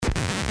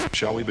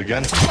Shall we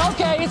begin?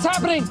 Okay, it's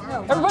happening.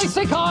 Everybody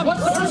stay calm.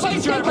 What's the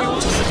procedure?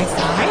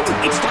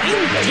 It's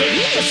time. Did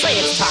you just say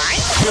it's time?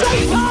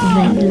 Red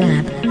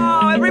Lab.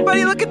 Oh,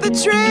 everybody look at the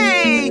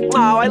tree.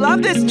 Oh, I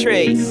love this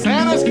tree.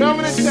 Santa's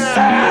coming to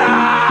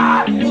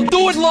town. We'll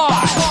do it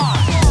live.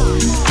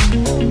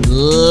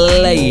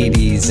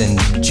 Ladies and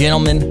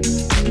gentlemen,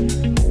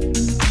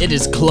 it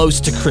is close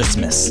to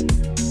Christmas.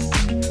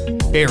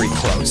 Very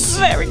close.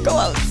 Very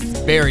close.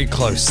 Very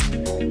close.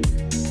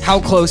 How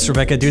close,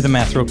 Rebecca? Do the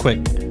math real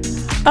quick.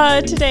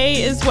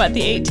 Today is what, the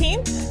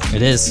 18th?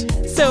 It is.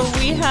 So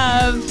we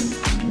have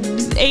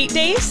 8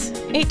 days?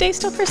 8 days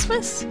till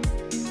Christmas?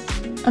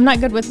 I'm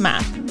not good with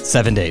math.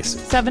 7 days.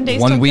 7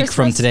 days 1 till week Christmas?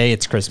 from today,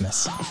 it's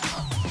Christmas.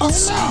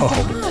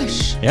 Oh my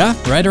gosh. Yeah,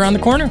 right around the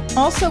corner.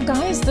 Also,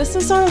 guys, this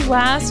is our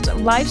last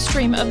live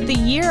stream of the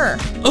year.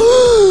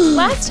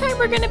 Last time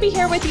we're going to be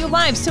here with you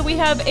live. So we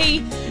have a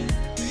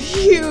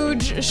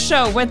huge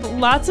show with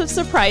lots of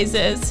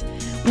surprises.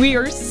 We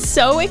are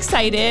so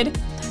excited.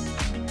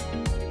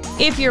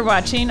 If you're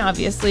watching,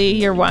 obviously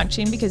you're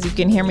watching because you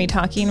can hear me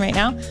talking right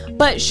now.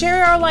 But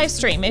share our live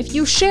stream. If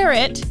you share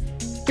it,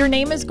 your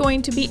name is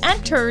going to be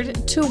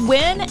entered to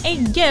win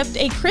a gift,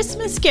 a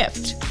Christmas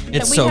gift.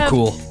 It's so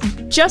cool.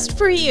 Just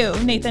for you.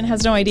 Nathan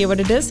has no idea what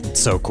it is. It's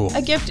so cool.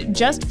 A gift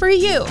just for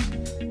you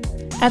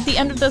at the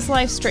end of this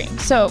live stream.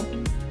 So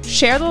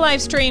share the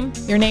live stream.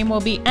 Your name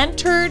will be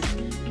entered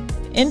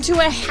into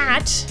a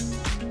hat.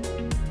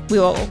 We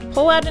will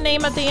pull out a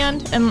name at the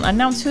end and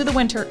announce who the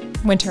winner.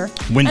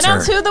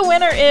 Announce who the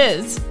winner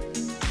is.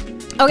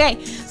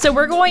 Okay, so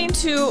we're going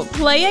to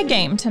play a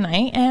game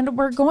tonight, and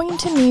we're going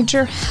to need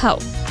your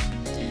help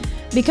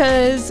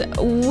because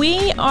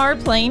we are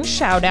playing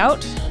Shout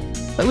Out,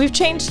 but we've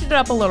changed it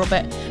up a little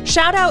bit.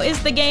 Shout Out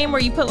is the game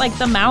where you put like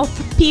the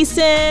mouthpiece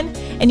in,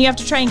 and you have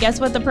to try and guess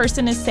what the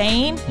person is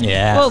saying.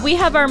 Yeah. Well, we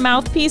have our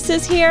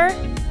mouthpieces here,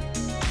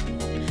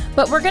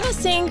 but we're gonna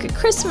sing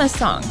Christmas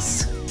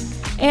songs.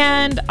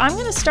 And I'm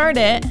going to start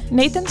it.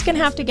 Nathan's going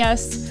to have to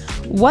guess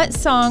what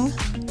song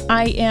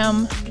I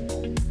am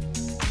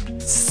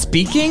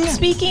Speaking?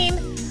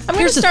 I'm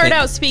going to start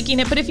out speaking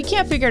it, but if you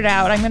can't figure it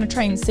out, I'm going to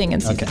try and sing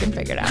and see if you can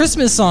figure it out.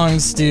 Christmas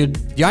songs, dude,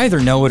 you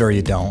either know it or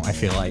you don't, I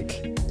feel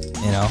like.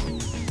 You know?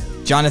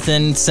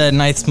 Jonathan said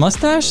nice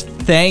mustache.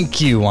 Thank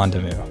you,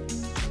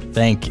 Wandamu.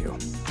 Thank you.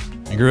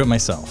 I grew it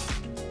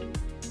myself.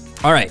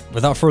 All right,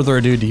 without further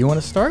ado, do you want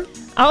to start?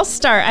 I'll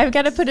start. I've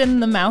got to put in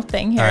the mouth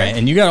thing here. All right,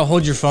 and you got to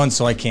hold your phone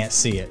so I can't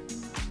see it.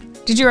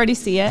 Did you already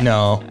see it?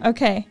 No.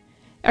 Okay.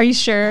 Are you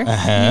sure?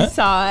 Uh-huh. You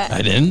saw it.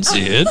 I didn't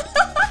see it.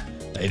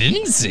 I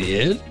didn't see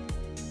it.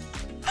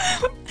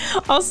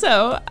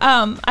 Also,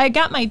 I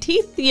got my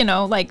teeth,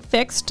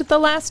 fixed the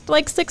last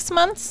 6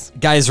 months.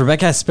 Guys,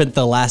 Rebecca has spent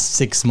the last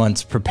 6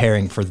 months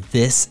preparing for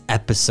this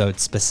episode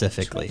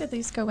specifically. Where did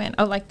these go in?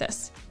 Oh, like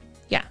this.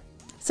 Yeah.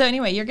 So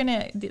anyway,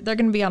 they're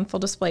gonna be on full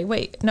display.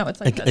 Wait, no,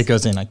 it's like this. It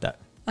goes in like that.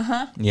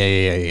 Uh-huh.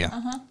 Yeah.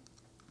 Uh-huh.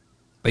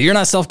 But you're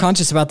not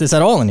self-conscious about this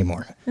at all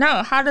anymore.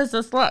 No, how does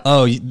this look?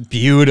 Oh,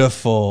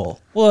 beautiful.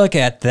 Look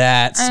at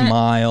that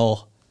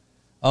smile.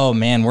 Oh,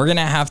 man, we're going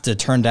to have to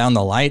turn down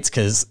the lights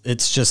because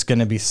it's just going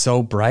to be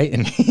so bright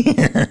in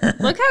here.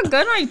 Look how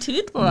good my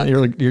teeth look.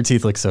 Your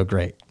teeth look so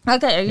great.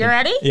 Okay, are you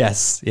ready?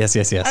 Yes.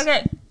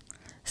 Okay,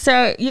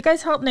 so you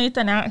guys help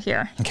Nathan out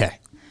here. Okay.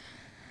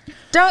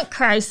 Don't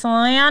cry,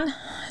 Solan.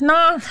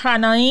 No,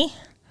 honey.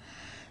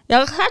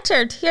 You'll catch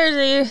your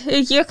tears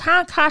if you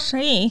can't catch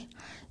me,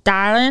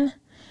 darling.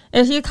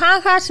 If you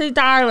can't catch me,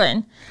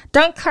 darling,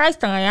 don't cry,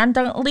 Solan.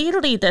 Don't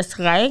lead me this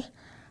way.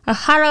 A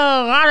heart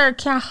of water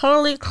can't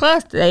hold it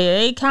close,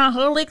 baby. Can't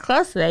hold it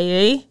close,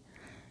 baby.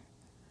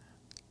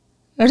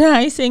 What am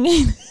I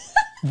singing?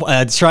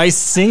 Try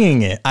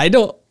singing it. I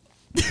don't...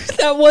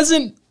 That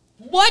wasn't...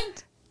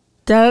 What?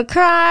 Don't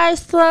cry,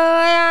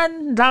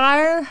 Solan,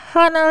 darling,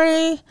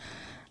 honey.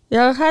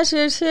 You'll catch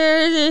your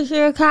tears if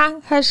you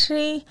can't catch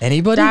me.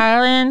 Anybody?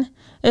 Darling,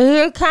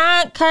 if you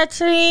can't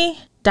catch me,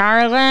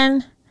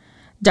 darling,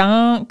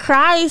 don't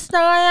cry,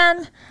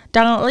 Snowman.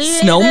 Don't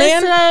leave Snowman?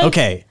 This way.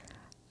 Okay.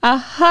 A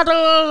huddle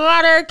of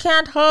water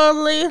can't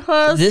hold me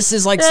close. This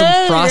is like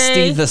some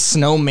Frosty the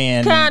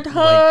Snowman Can't like,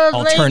 hold me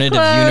alternative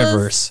close.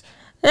 universe.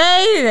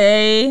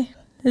 Hey,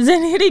 does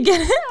anybody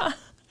get it?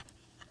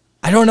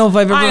 I don't know if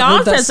I've ever My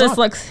heard that office song. just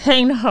looks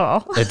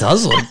painful. It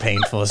does look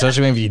painful,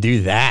 especially if you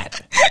do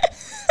that.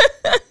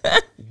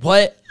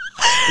 What?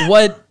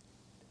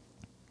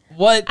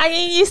 I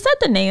mean, you said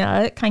the name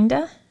of it,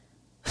 kinda.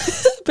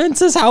 Ben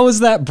says, how is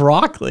that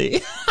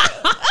broccoli?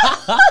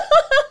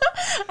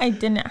 I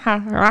didn't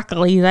have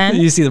broccoli then.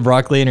 You see the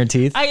broccoli in her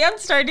teeth? I am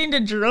starting to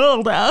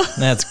drool though.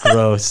 That's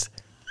gross.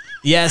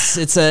 Yes,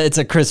 it's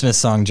a Christmas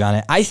song,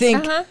 Johnny. I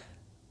think,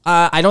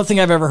 I don't think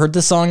I've ever heard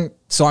this song,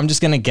 so I'm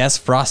just going to guess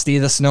Frosty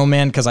the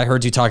Snowman because I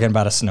heard you talking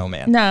about a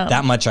snowman. No.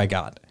 That much I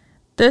got.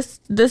 This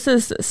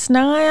is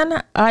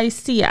Snowman I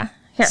See Ya.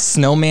 Here.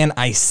 Snowman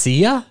I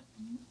See Ya?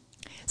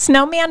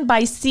 Snowman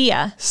by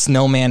Sia.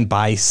 Snowman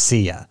by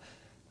Sia.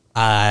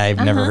 I've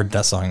never heard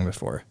that song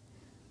before.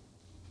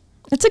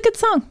 It's a good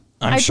song.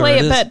 I'm I'd sure play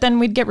it it, is. but then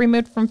we'd get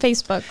removed from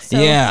Facebook. So.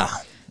 Yeah.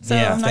 so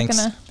Yeah, I'm not thanks.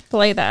 going to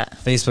play that.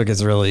 Facebook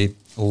is really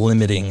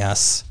limiting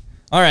us.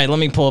 All right, let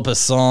me pull up a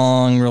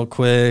song real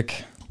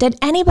quick. Did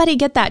anybody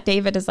get that?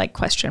 David is like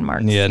question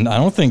mark. Yeah, I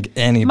don't think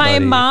anybody. My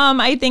mom,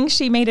 I think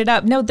she made it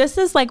up. No, this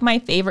is like my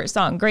favorite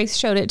song. Grace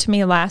showed it to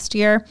me last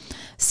year.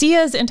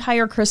 Sia's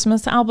entire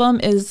Christmas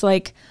album is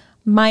like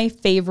my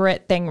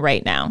favorite thing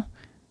right now.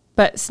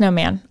 But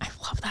Snowman, I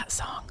love that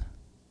song.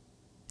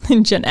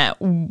 And Jeanette,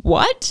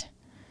 what?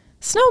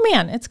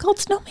 Snowman. It's called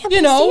Snowman by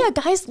Sia,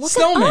 guys. Look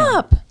Snowman. it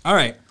up. All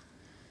right.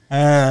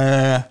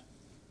 I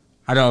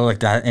don't look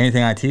that.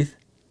 Anything on teeth?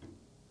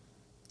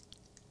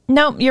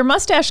 No, your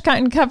mustache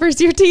kind of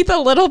covers your teeth a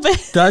little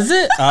bit. Does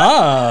it?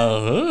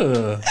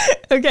 Oh. Ugh.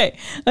 Okay.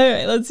 All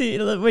right, let's see.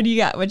 What do you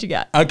got? What you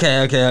got?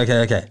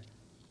 Okay.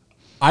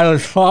 I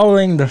was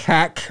following the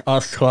pack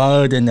all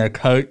swallowed in their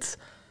coats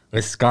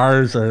with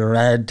scarves of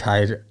red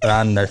tied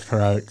around their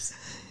throats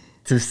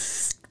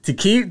to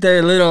keep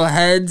their little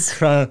heads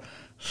from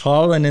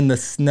falling in the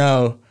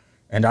snow.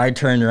 And I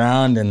turned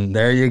around and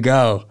there you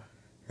go.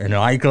 And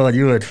Michael,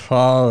 you would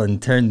fall and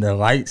turn the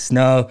white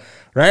snow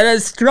red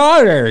as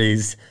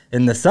strawberries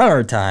in the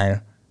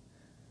summertime.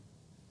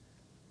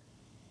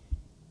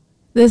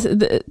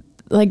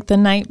 Like the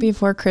night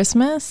before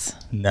Christmas?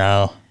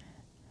 No.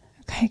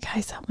 Okay,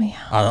 guys, help me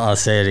out. I'll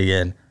say it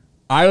again.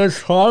 I was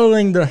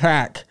following the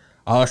pack,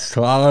 all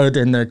swallowed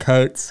in their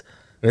coats,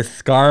 with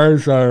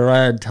scarves of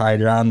red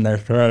tied around their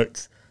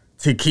throats,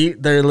 to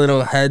keep their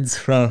little heads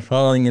from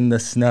falling in the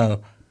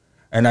snow.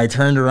 And I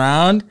turned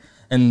around,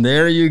 and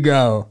there you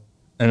go.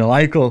 And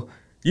Michael,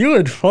 you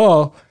would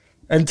fall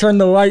and turn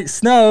the white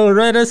snow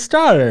red as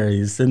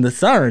strawberries in the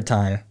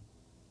summertime.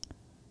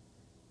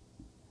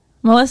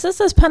 Melissa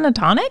says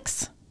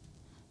Pentatonics?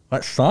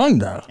 What song,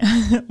 though?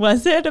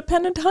 Was it a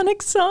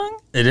Pentatonics song?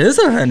 It is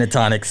a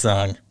pentatonic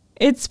song.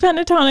 It's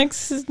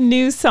Pentatonics'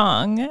 new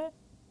song.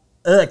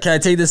 Can I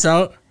take this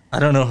out? I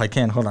don't know if I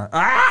can. Hold on.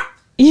 Ah!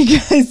 You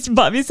guys,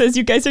 Bobby says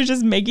you guys are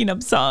just making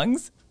up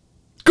songs.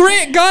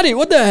 Grant got it.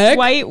 What the heck?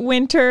 White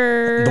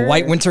Winter. The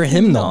White Winter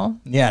Hymnal.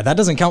 Yeah, that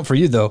doesn't count for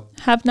you, though.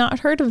 Have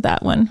not heard of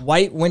that one.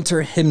 White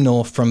Winter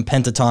Hymnal from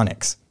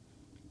Pentatonics.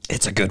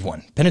 It's a good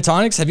one.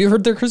 Pentatonics, have you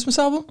heard their Christmas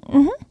album?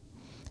 Mm-hmm.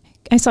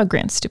 I saw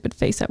Grant's stupid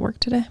face at work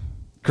today.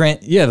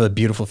 Grant, you have a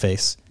beautiful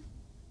face.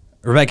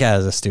 Rebecca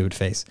has a stupid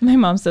face. My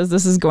mom says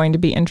this is going to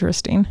be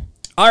interesting.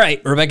 All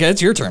right, Rebecca,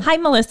 it's your turn. Hi,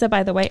 Melissa,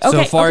 by the way.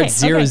 So far,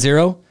 it's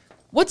 0-0.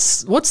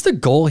 What's the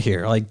goal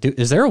here? Like,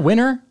 is there a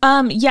winner?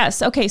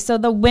 Yes. Okay, so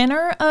the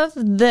winner of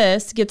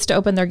this gets to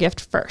open their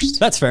gift first.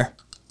 That's fair.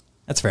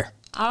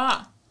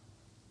 All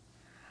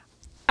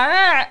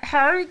right,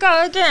 here we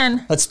go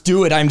again. Let's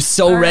do it. I'm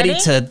so ready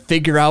Ready? to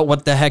figure out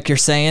what the heck you're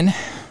saying.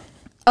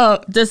 Oh,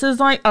 this is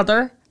my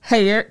other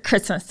favorite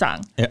Christmas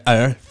song.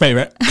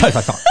 Favorite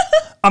Christmas song.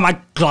 Oh my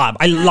God,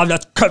 I love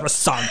that Christmas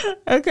song.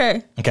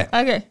 Okay. Okay.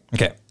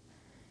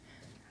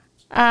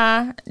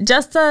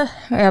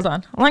 Hold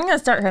on. I'm going to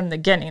start from the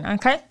beginning,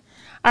 okay?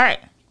 All right.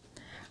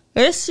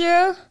 Wish you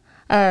a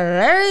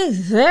very,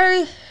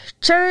 very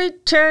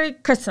cherry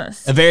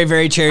Christmas. A very,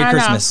 very cherry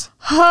Christmas.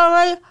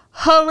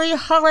 Holy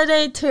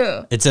holiday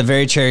too. It's a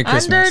very cherry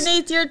Christmas.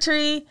 Underneath your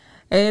tree,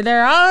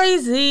 they're all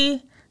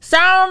easy.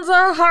 Sounds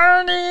of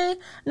harmony,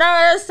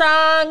 not a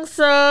song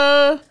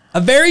so. A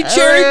very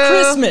cherry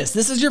Christmas.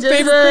 This is your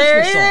favorite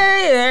Christmas song.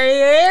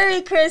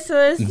 Very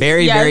Christmas.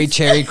 Very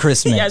cherry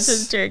Christmas. Yes,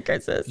 it's cherry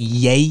Christmas.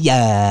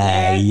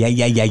 Yeah. You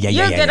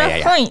get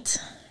a point.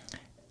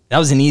 That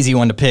was an easy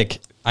one to pick.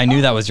 I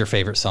knew that was your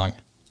favorite song.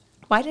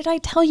 Why did I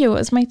tell you it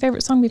was my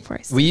favorite song before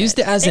I said We used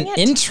it as an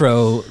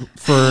intro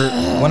for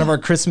one of our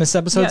Christmas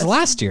episodes Yes.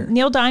 last year.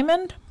 Neil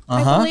Diamond,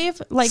 I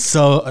believe. Like,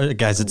 So,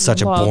 guys, it's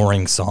such a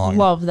boring song.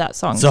 love that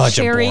song. Such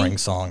Cherry a boring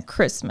song.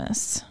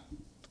 Christmas.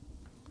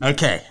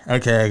 Okay.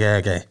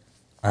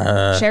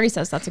 Sherry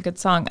says that's a good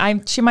song.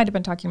 She might have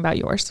been talking about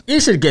yours. You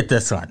should get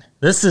this one.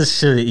 This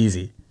is really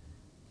easy.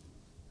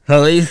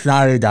 Feliz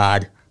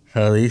Navidad.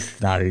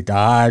 Feliz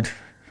Navidad.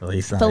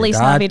 Feliz Navidad. Feliz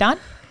Navidad.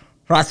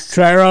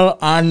 Prospero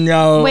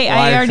año. Wait,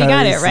 I already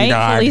got it, right?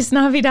 felicidad. Feliz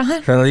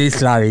Navidad.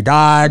 Feliz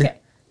Navidad. Okay.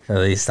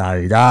 Feliz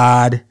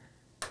Navidad.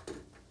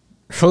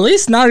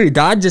 Feliz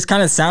Navidad just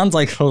kind of sounds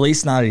like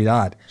Feliz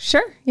Navidad.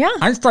 Sure, yeah.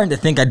 I'm starting to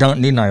think I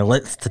don't need my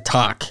lips to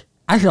talk.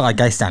 I feel like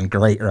I sound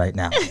great right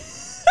now.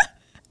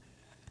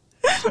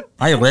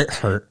 My lips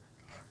hurt.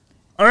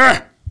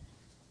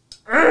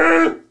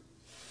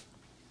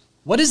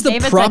 What is the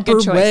David said proper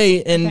good choice. way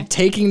in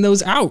taking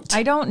those out?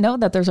 I don't know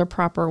that there's a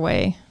proper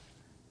way.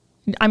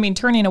 I mean,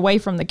 turning away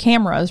from the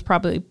camera is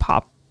probably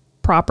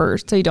proper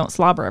so you don't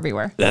slobber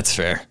everywhere. That's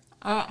fair.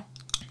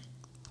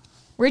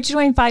 We're each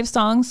doing 5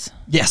 songs.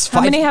 Yes,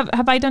 How 5. many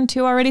have I done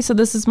 2 already? So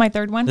this is my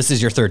 3rd one. This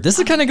is your 3rd. This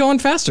is kind of going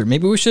faster.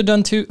 Maybe we should have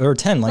done 2 or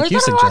 10 like we you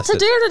got a lot to suggested.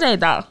 do today,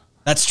 though.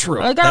 That's true.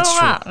 We got That's a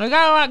lot. true. We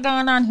got a lot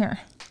going on here.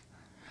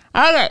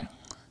 Okay.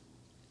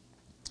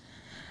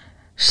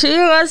 She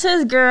was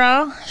his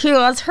girl. He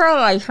was her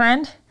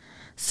boyfriend.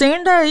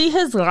 Soon to be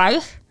his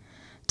wife.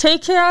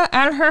 Take care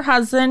and her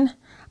husband.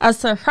 A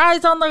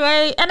surprise on the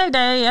way. Any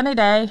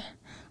day.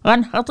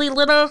 One healthy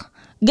little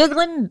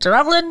giggling,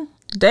 drooling,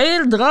 day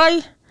to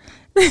day.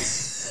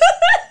 Is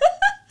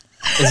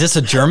this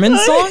a German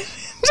song?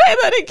 Try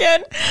that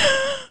again.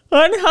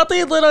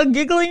 Unhealthy little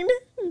giggling,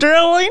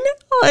 drilling.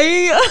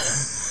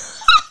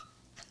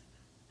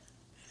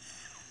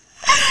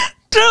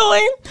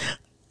 Drilling.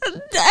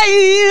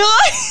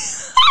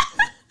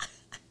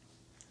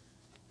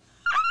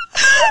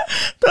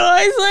 The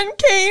Iceland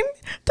came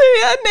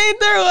to made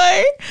their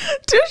way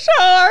to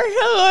Shower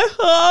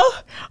Hill.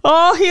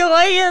 Oh, he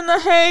lay in the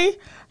hay.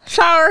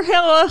 Shower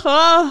Hill.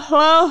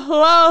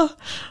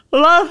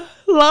 Love.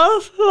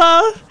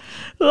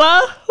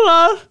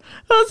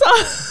 That's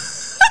all.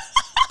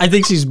 I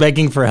think she's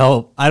begging for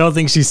help. I don't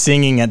think she's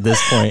singing at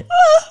this point.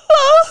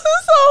 Love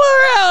is all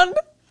around.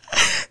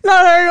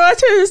 Not very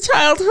much of his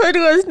childhood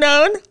was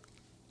known.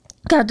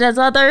 Got his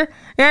other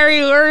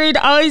very worried,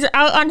 always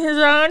out on his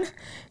own.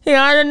 He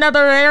had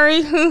another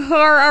Mary who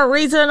for a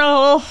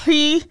reasonable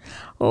fee,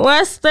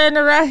 less than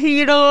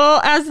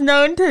reputable as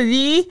known to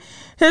thee.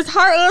 His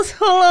heart was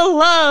full of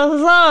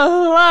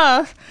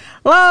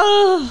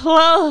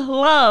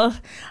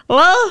love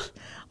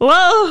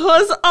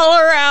was all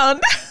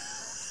around.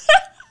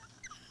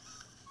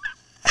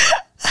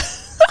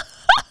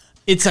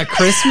 It's a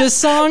Christmas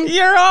song?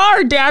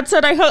 Dad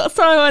said, I hope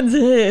someone's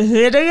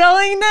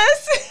videoing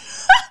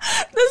this.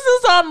 This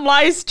is on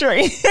live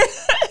stream.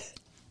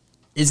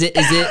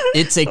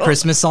 It's a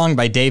Christmas song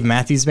by Dave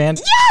Matthews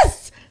Band?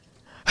 Yes!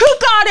 Who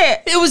got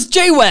it? It was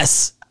Jay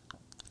Wes.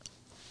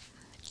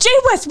 Jay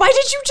Wes, why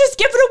did you just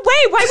give it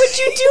away? Why would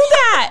you do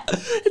that?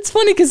 It's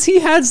funny because he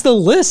has the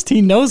list.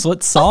 He knows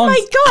what songs. Oh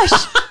my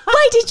gosh.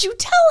 Why did you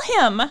tell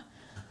him?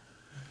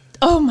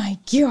 Oh my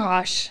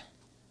gosh.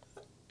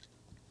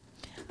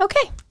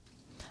 Okay.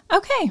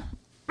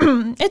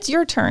 It's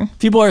your turn.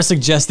 People are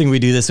suggesting we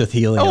do this with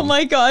helium. Oh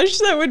my gosh,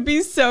 that would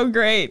be so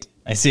great.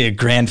 I see a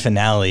grand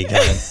finale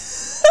coming.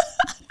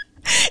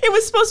 It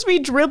was supposed to be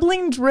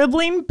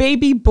dribbling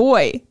baby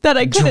boy that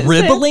I couldn't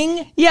Dribbling?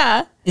 say.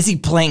 Yeah. Is he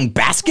playing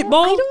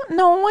basketball? I don't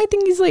know. I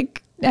think he's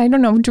like, I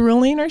don't know,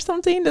 drilling or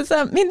something. Does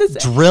that mean this?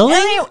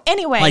 Drilling?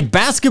 Anyway. Like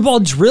basketball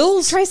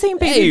drills? Try saying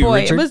baby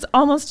boy. Richard. It was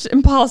almost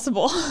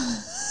impossible.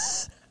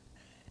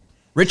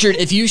 Richard,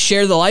 if you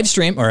share the live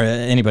stream, or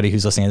anybody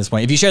who's listening at this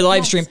point, if you share the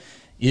live stream,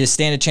 you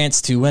stand a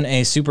chance to win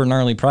a super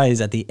gnarly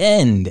prize at the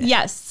end.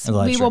 Yes. of the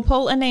live We stream. will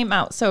pull a name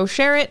out. So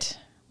share it.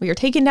 We are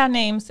taking down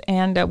names,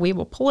 and we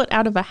will pull it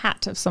out of a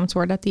hat of some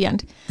sort at the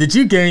end. Did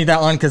you give me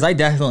that one? Because I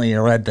definitely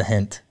read the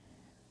hint.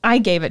 I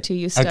gave it to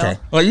you still. Okay.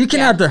 Well, you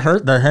can have the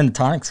hint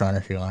tonics on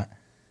if you want.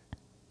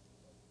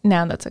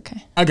 No, that's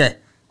okay. Okay.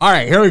 All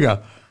right. Here we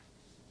go.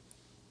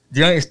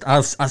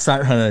 I'll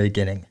start from the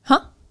beginning. Huh?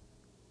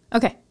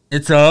 Okay.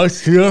 It's a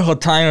most beautiful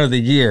time of the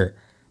year.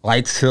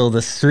 Lights fill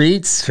the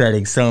streets,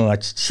 spreading so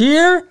much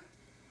cheer.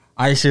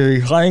 I should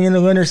be playing in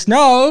the winter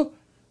snow.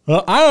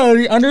 Well, I'm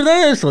already under the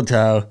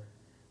mistletoe.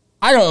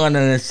 I don't want to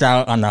miss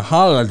out on the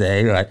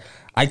holiday, but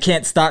I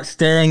can't stop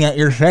staring at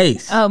your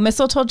face. Oh,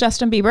 mistletoe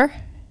Justin Bieber?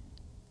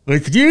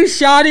 With you,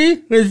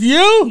 Shawty, with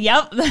you.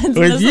 Yep. That's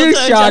With you,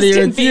 mistletoe Shawty,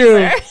 Justin with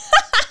Bieber.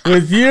 you.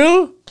 With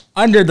you,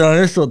 under the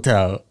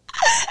mistletoe.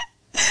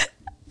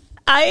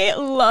 I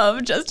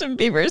love Justin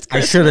Bieber's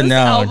Christmas I should have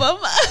known.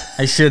 album.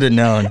 I should have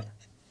known.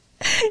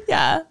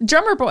 Yeah.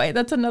 Drummer Boy.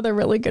 That's another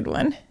really good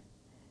one.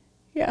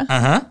 Yeah.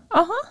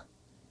 Uh-huh.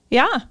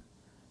 Yeah.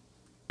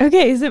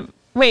 Okay.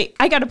 Wait,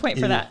 I got a point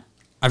for that.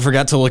 I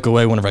forgot to look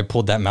away whenever I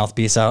pulled that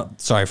mouthpiece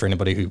out. Sorry for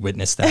anybody who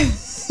witnessed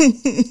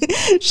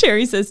that.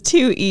 Sherry says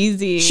too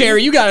easy.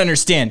 Sherry, you gotta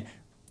understand.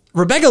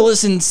 Rebecca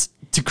listens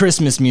to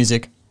Christmas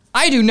music.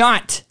 I do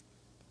not.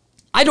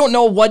 I don't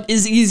know what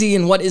is easy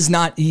and what is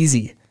not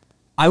easy.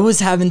 I was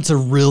having to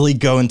really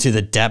go into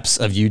the depths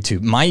of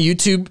YouTube. My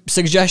YouTube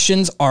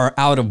suggestions are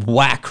out of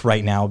whack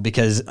right now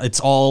because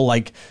it's all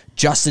like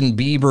Justin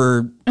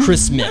Bieber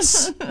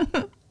Christmas.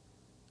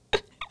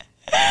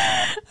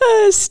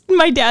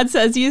 My dad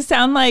says you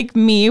sound like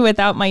me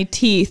without my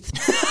teeth.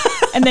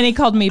 And then he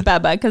called me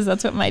Beba because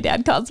that's what my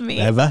dad calls me.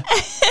 Eva?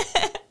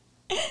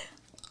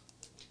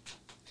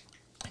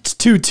 It's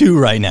 2-2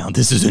 right now.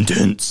 This is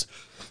intense.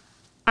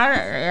 All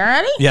right, you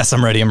ready? Yes,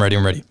 I'm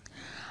ready.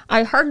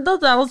 I heard the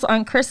bells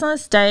on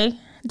Christmas Day,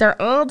 their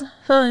old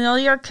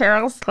familiar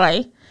carols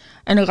play,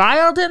 and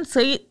wild and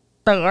sweet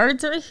the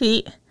words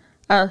repeat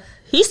of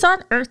peace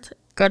on earth,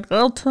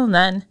 goodwill to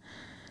men.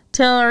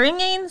 Till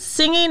ringing,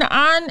 singing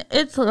on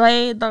its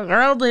way, the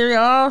world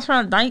revolves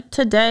from night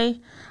to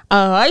day.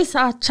 A voice,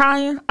 a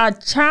chime, a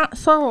chant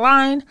so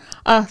line,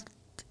 of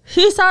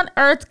peace on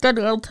earth,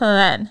 goodwill to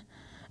men.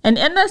 And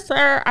in the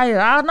air I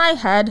bowed my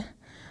head.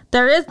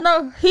 There is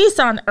no peace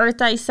on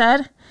earth, I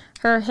said.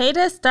 Her hate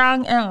is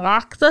strong and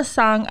locked the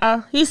song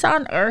of peace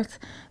on earth,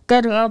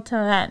 goodwill to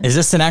men. Is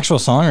this an actual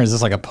song or is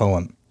this like a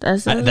poem?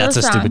 This is That's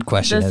a song. stupid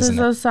question, isn't it?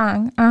 This is a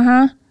song.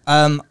 Uh-huh.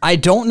 I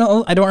don't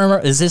know. I don't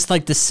remember. Is this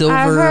like the silver?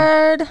 I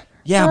heard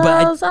Yeah,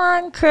 bells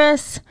on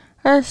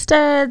Christmas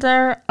Day,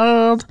 they're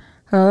old.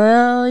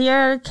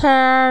 Familiar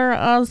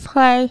carols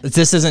play.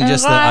 This isn't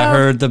just the I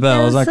heard the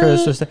bells on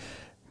Christmas Day.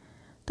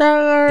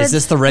 Is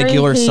this the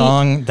regular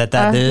song that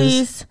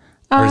is?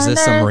 Or is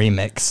this some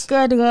remix?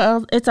 Good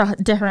girl. It's a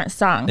different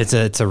song. It's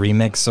a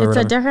remix or It's whatever?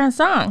 a different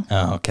song.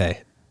 Oh,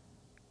 okay.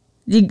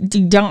 You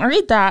don't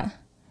read that.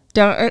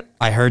 Don't.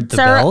 I heard the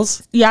Sarah-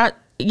 bells. Yeah.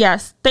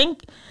 Yes.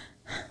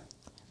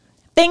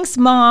 Thanks,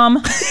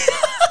 Mom.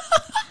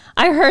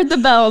 I heard the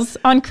bells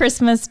on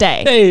Christmas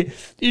Day. Hey,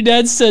 your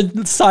dad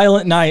said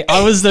Silent Night.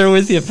 I was there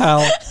with you, pal.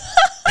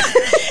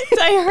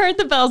 I heard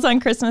the bells on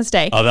Christmas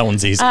Day. Oh, that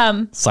one's easy.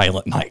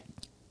 Silent Night.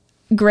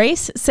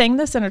 Grace sang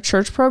this in a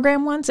church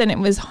program once, and it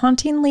was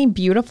hauntingly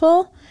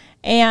beautiful.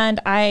 And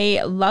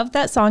I loved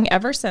that song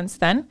ever since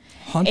then.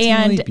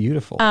 Hauntingly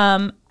beautiful.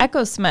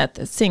 Echo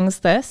Smith sings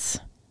this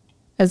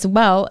as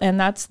well, and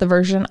that's the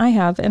version I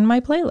have in my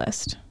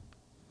playlist.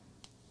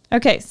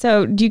 Okay,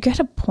 so do you get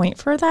a point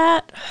for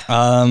that?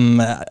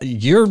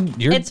 You're.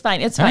 It's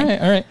fine. It's fine.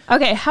 All right.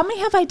 Okay, how many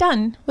have I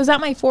done? Was that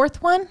my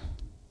fourth one?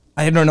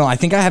 I don't know. I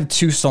think I have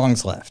 2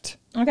 songs left.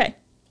 Okay.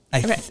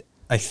 I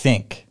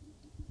think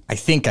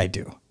I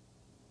do.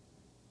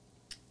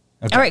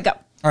 Okay. All right, go.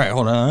 All right,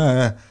 hold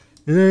on.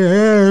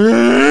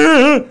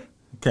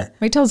 Okay.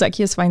 Wait till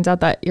Zacchaeus finds out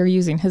that you're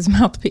using his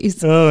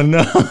mouthpiece. Oh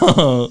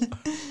no.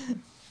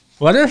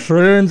 What if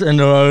runes and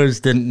rose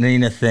didn't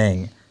mean a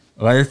thing?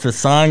 What if the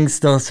song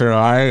still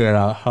survived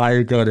without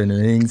high golden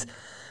rings?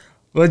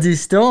 Would you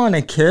still want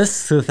to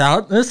kiss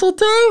without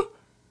mistletoe?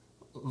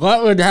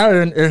 What would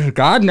happen if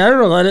God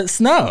never let it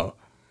snow?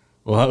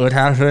 What would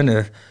happen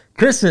if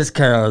Christmas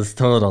carols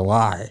told a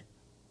lie?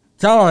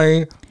 Tell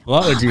me,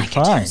 what would you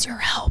find? Use your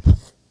help.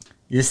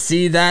 You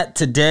see that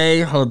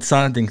today holds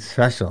something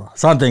special,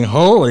 something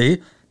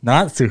holy,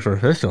 not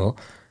superficial.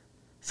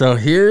 So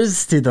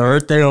here's to the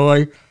birthday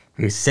boy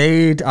who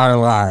saved our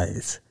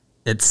lives.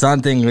 It's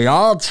something we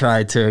all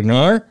try to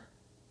ignore.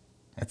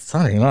 It's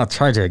something we all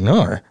try to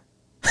ignore.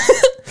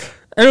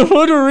 And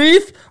put a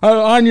wreath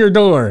on your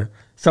door.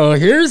 So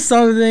here's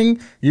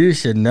something you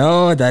should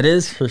know that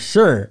is for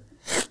sure.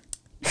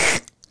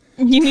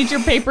 You need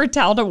your paper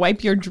towel to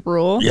wipe your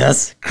drool.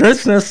 Yes,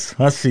 Christmas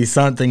must be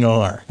something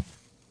more.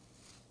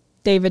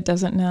 David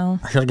doesn't know.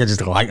 I feel like I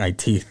just like my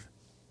teeth.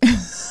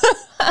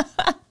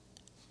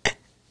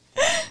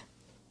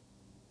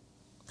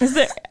 Is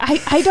there?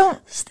 I don't.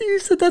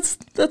 Steve said that's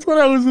what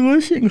I was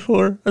wishing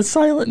for. A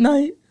silent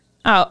night.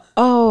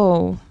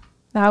 Oh,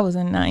 that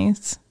wasn't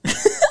nice.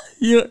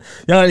 You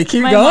want to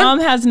keep My going? mom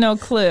has no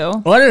clue.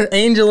 What if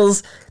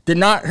angels did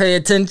not pay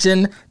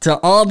attention to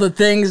all the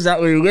things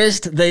that we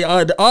wished they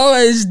would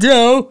always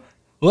do?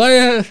 What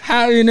if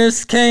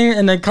happiness came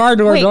in a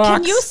cardboard Wait, box?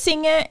 can you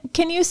sing it?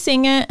 Can you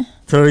sing it?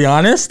 To be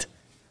honest,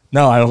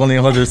 no, I only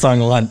heard the song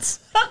once.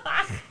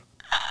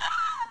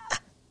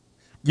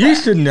 You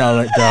should know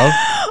it though.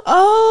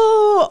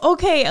 Oh,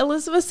 okay.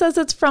 Elizabeth says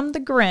it's from The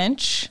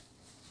Grinch.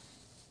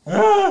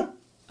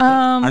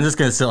 I'm just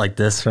gonna sit like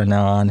this from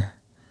now on.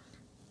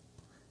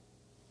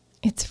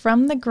 It's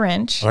from The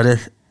Grinch. What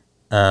if?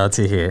 Let's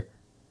see here.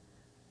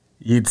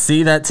 You'd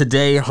see that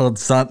today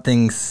holds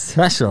something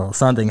special,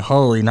 something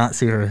holy, not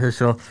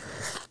superficial.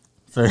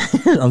 So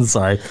I'm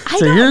sorry. I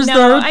So don't here's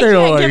know. the I birthday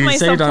can't boy give who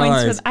myself saved our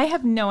points lives. for. I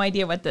have no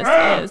idea what this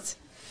is.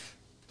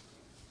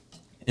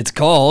 It's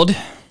called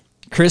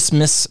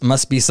 "Christmas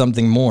Must Be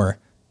Something More"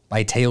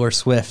 by Taylor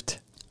Swift.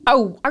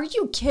 Oh, are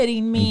you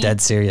kidding me? I'm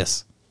dead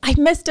serious. I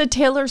missed a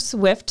Taylor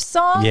Swift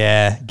song.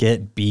 Yeah,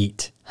 get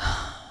beat.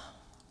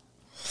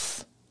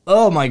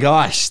 Oh my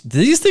gosh,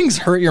 these things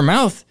hurt your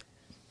mouth.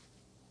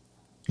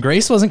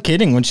 Grace wasn't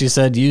kidding when she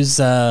said use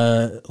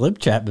lip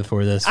chat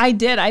before this. I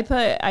did. I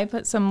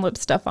put some lip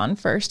stuff on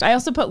first. I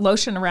also put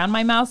lotion around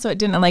my mouth so it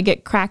didn't like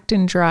get cracked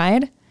and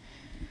dried.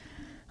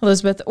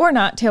 Elizabeth, or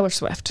not, Taylor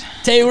Swift.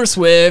 Taylor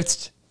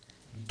Swift.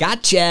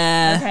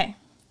 Gotcha. Okay.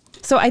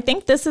 So I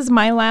think this is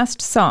my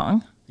last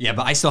song. Yeah,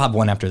 but I still have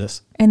one after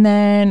this. And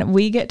then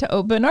we get to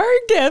open our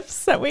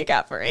gifts that we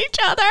got for each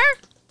other.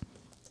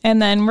 And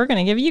then we're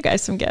going to give you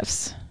guys some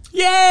gifts.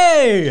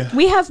 Yay!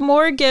 We have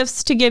more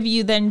gifts to give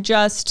you than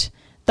just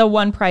the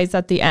one prize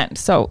at the end.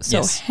 So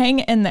Yes. hang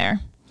in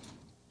there.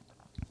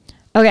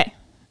 Okay.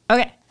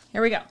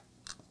 Here we go.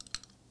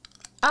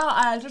 Oh,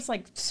 I just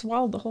like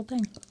swallowed the whole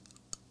thing.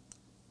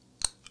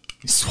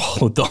 You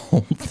swallowed the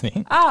whole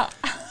thing. Ah.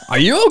 Are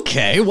you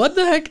okay? What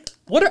the heck?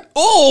 What are you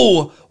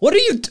What are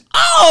you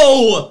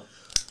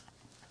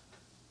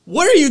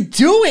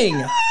doing?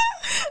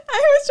 I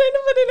was trying to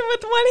put it in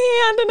with one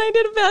hand and I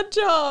did a bad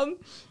job.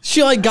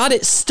 She like got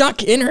it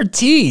stuck in her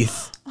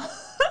teeth.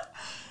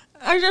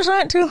 I just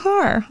went too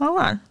hard. Hold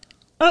on.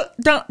 Oh,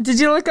 don't. Did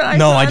you look at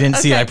No, I didn't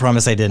see it. I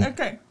promise I didn't.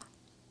 Okay.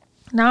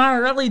 Now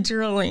I'm really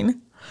drooling.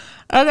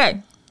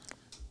 Okay.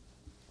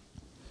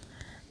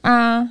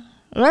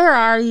 Where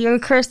are you,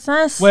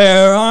 Christmas?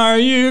 Where are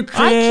you, Christmas?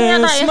 Why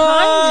can't I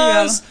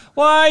find you?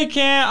 Why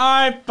can't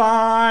I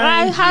find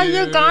Why have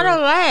you gone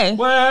away?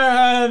 Where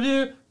have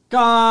you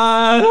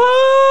gone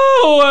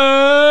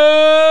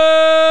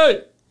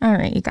away? All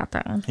right, you got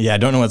that one. Yeah, I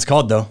don't know what it's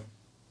called, though.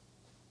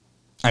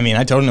 I mean,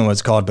 I totally know what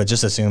it's called, but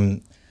just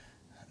assume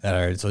that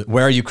it's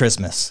Where Are You,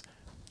 Christmas?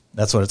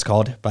 That's what it's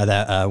called by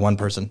that one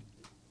person.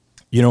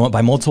 You know what?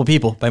 By multiple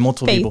people.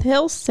 Faith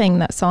Hill sang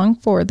that song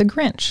for The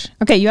Grinch.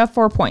 Okay, you have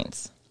 4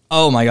 points.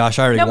 Oh my gosh,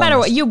 I already No won matter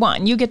this. what, you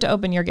won. You get to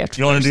open your gift.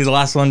 You want to do the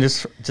last one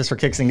just for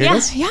kicks and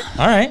giggles? Yeah.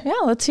 All right. Yeah,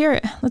 let's hear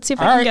it. Let's see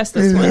if I can guess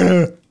this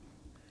one.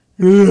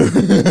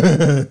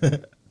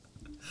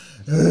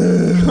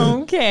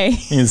 Okay.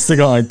 You can stick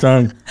out my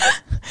tongue.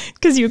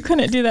 Because you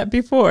couldn't do that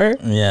before.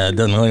 Yeah, it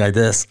doesn't look like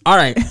this. All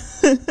right.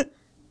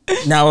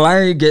 Now,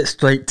 let me get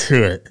straight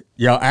to it.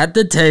 You're at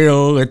the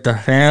table with the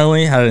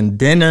family having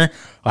dinner,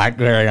 like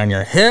right on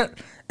your hip,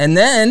 and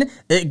then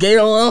it gave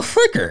a little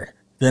flicker.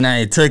 Then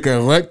I took a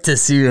look to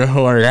see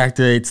before it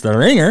activates the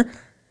ringer.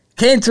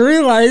 Came to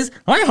realize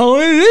my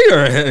holy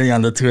ringer hit me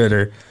on the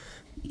Twitter.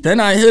 Then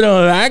I hit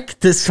him back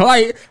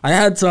despite I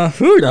had some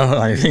food on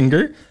my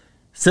finger.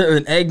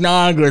 Sipping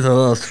eggnog with a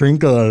little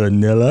sprinkle of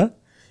vanilla.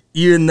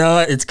 Even though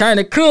it's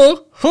kind of cool,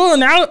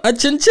 pulling out a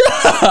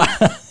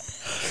chinchilla.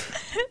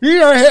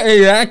 Ringer hit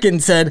me back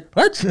and said,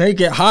 let's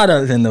make it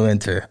hotter in the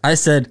winter. I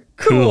said,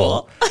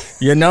 cool.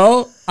 You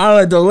know,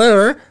 I'm a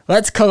deliver.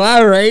 Let's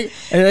collaborate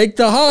and make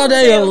the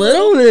holiday a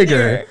little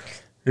bigger.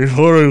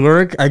 Before we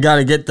work, I got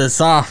to get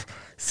this off.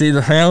 See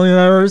the family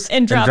members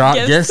And drop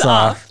gifts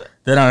off.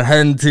 Then I'm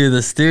heading to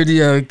the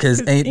studio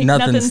because ain't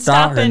nothing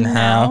stopping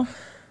now.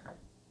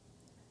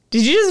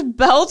 Did you just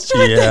belch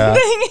with Yeah. the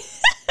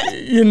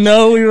thing? You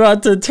know we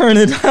about to turn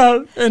it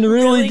out and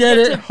really get get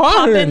it to pop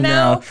hotter it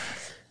now. now?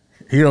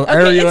 He'll it's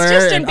everywhere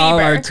Justin and all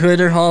our Bieber.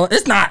 Twitter hall.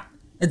 It's not.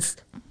 It's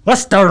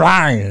Busta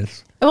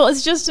Rhymes. Well,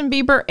 it's Justin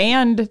Bieber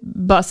and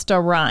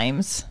Busta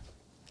Rhymes.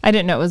 I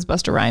didn't know it was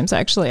Busta Rhymes,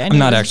 actually. I'm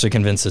not actually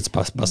convinced it's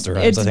Busta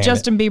Rhymes. It's I think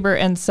Justin Bieber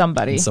and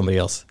somebody. it's somebody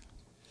else.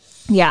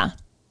 Yeah.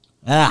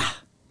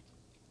 Ah,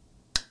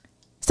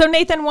 So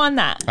Nathan won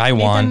that. I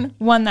won. Nathan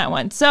won that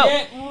one. So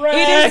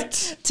it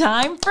is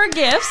time for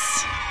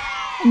gifts.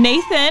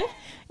 Nathan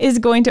is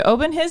going to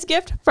open his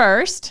gift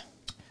first.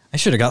 I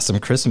should have got some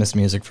Christmas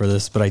music for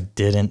this, but I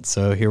didn't.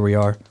 So here we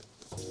are.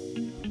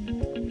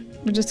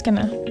 We're just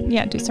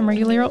gonna, do some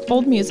regular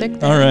old music.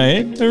 All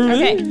right.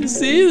 Okay.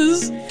 See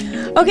this?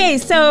 Okay,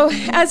 so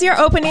as you're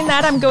opening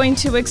that, I'm going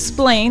to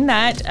explain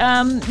that,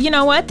 you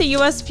know what, the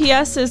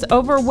USPS is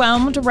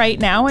overwhelmed right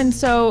now, and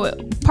so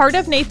part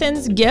of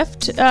Nathan's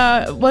gift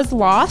was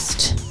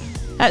lost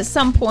at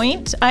some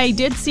point. I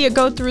did see it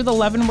go through the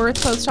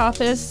Leavenworth post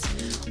office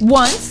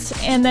once,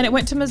 and then it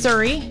went to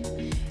Missouri,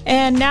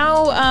 and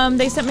now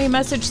they sent me a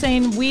message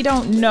saying we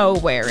don't know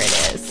where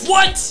it is.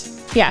 What?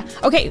 Yeah.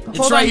 Okay.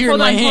 Hold right on. here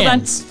Hold in on. my Hold on.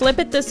 hands. Flip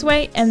it this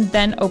way and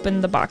then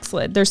open the box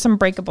lid. There's some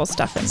breakable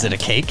stuff in Is there.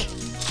 it a cake?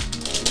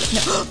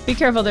 Be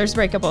careful. There's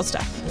breakable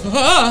stuff.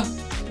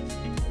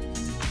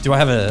 Do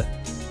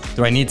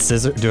I need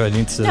scissors? Do I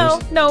need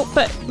scissors? No.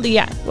 But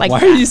yeah, like Why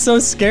that. are you so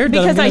scared?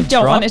 Because that I'm I gonna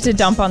don't drop want it to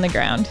dump on the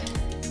ground.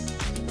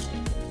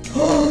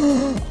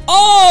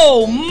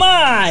 Oh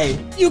my!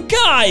 You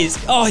guys!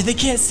 Oh, they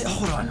can't see.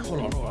 Hold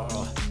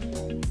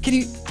on. Can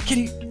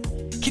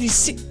you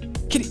see?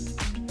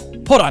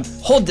 Hold on.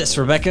 Hold this,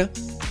 Rebecca.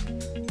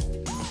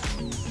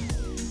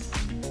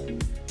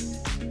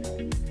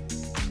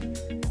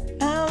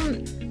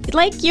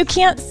 Like you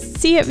can't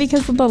see it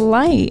because of the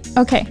light.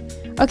 Okay.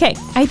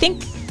 I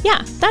think,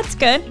 that's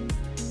good.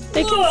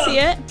 They can see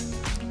it.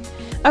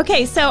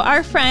 Okay, so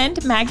our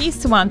friend Maggie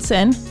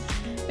Swanson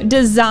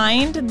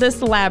designed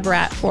this lab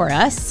rat for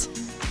us,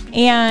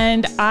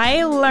 and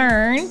I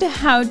learned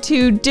how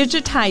to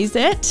digitize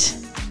it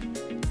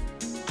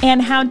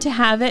and how to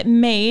have it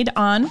made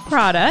on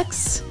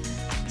products.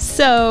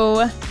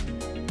 So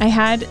I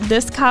had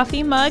this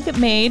coffee mug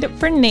made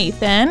for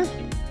Nathan.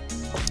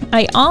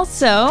 I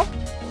also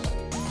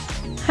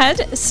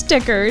had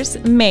stickers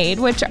made,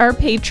 which our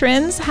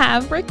patrons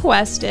have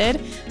requested.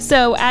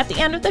 So at the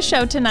end of the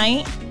show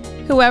tonight,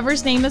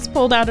 whoever's name is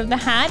pulled out of the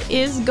hat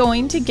is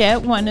going to get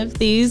one of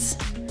these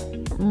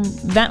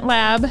Vent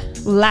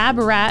Lab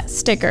Rat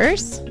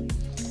stickers.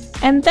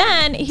 And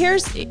then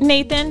here's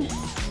Nathan.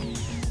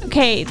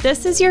 Okay,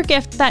 this is your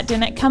gift that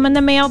didn't come in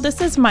the mail.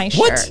 This is my shirt.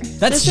 What?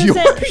 That's This your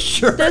isn't-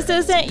 shirt? This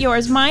isn't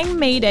yours. Mine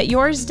made it.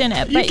 Yours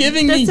didn't. You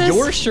giving me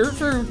your shirt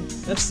for?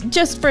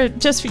 Just for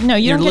no,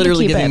 you You're don't get to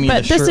literally keep giving it. me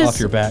But the this shirt is off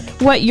your back.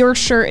 what your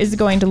shirt is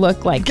going to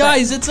look like.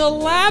 Guys, it's a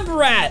lab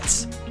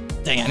rat.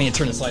 Dang, I need to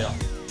turn this light off.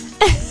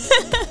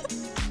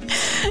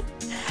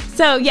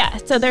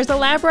 So there's a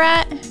lab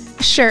rat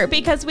shirt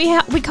because we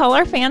call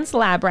our fans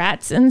lab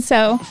rats, and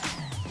so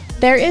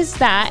there is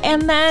that.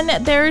 And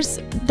then there's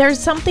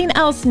something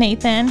else,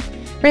 Nathan.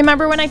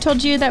 Remember when I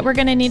told you that we're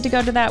going to need to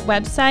go to that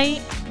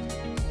website?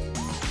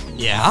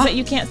 Yeah. But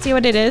you can't see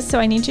what it is, so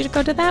I need you to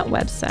go to that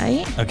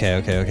website.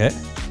 Okay.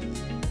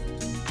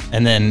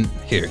 And then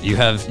here, you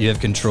have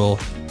control.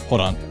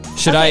 Hold on.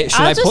 Should I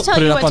I'll just tell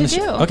put it you up what on to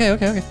the do.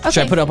 Okay.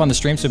 Should I put it up on the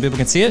stream so people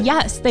can see it?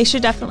 Yes, they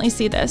should definitely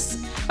see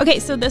this. Okay,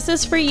 so this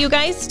is for you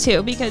guys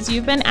too, because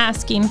you've been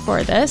asking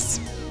for this.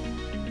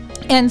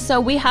 And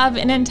so we have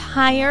an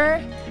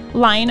entire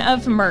line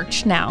of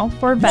merch now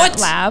for Vent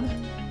What? Lab.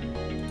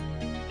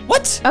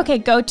 What? Okay,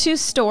 go to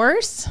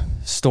stores.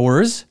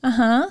 Stores?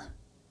 Uh-huh.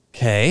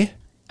 Okay.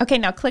 Okay,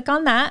 now click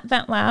on that,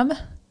 Vent Lab.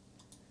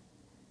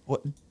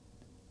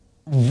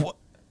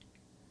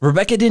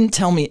 Rebecca didn't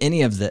tell me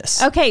any of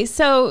this. Okay,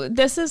 so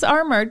this is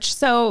our merch.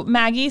 So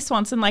Maggie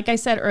Swanson, like I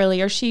said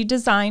earlier, she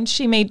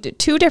made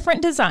 2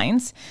 different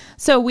designs.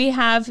 So we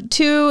have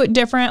 2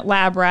 different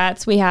lab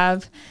rats. We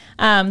have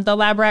the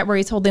lab rat where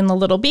he's holding the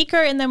little beaker,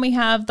 and then we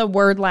have the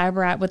word lab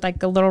rat with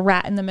like a little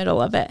rat in the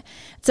middle of it.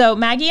 So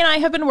Maggie and I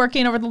have been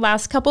working over the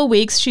last couple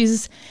weeks.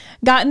 She's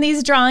gotten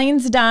these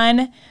drawings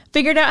done,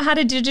 figured out how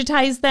to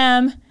digitize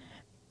them.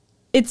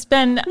 It's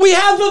been... We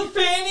have a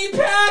fanny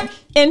pack!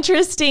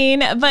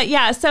 Interesting. But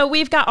yeah, so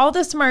we've got all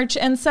this merch.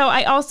 And so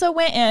I also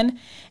went in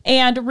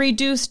and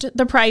reduced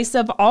the price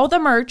of all the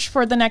merch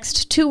for the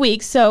next 2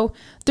 weeks. So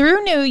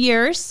through New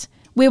Year's,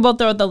 we will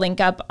throw the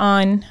link up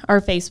on our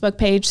Facebook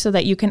page so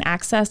that you can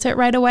access it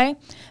right away.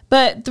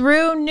 But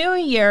through New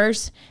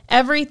Year's,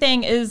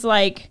 everything is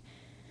like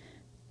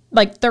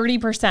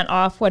 30%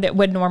 off what it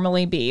would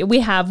normally be.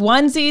 We have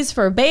onesies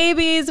for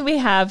babies. We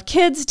have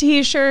kids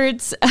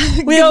t-shirts.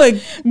 We have a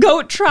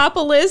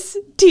Goatropolis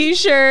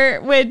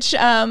t-shirt, which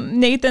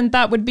Nathan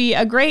thought would be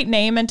a great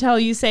name until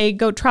you say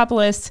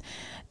Goatropolis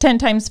 10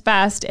 times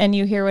fast and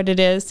you hear what it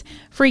is.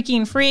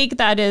 Freaking Freak,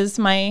 that is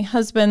my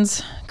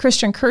husband's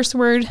Christian curse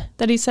word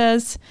that he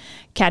says.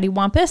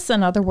 Cattywampus,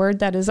 another word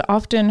that is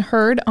often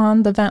heard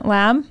on the Vent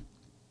Lab.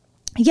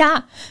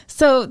 Yeah,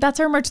 so that's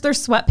our merch.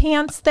 There's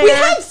sweatpants there. We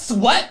have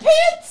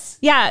sweatpants?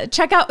 Yeah,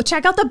 check out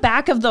the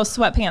back of those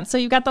sweatpants. So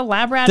you've got the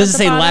lab rat. Does it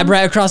say bottom. Lab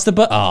rat across the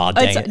butt? Oh,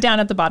 dang it's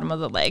down at the bottom of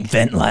the leg.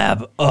 Vent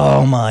Lab.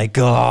 Oh my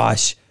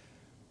gosh.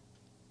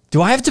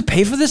 Do I have to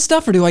pay for this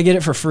stuff or do I get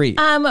it for free?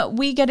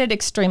 We get it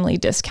extremely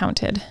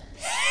discounted.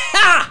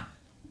 Ha!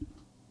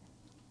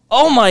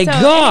 Oh my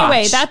gosh.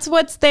 Anyway, that's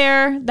what's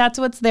there. That's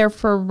what's there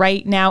for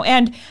right now.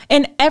 And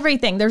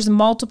everything. There's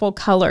multiple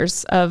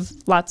colors of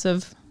lots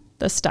of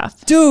the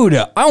stuff. Dude,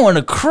 I want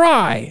to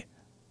cry.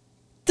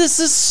 This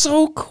is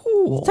so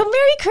cool. So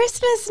Merry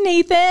Christmas,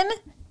 Nathan.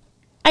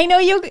 I know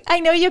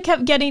you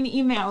kept getting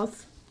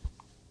emails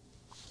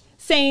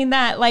saying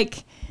that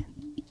like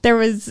there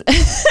was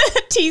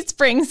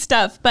Teespring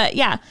stuff, but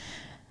yeah.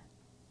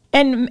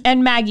 And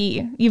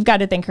Maggie, you've got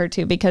to thank her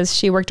too because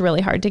she worked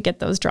really hard to get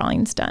those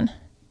drawings done.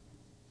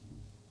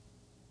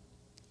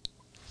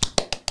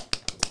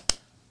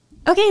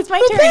 Okay, it's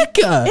my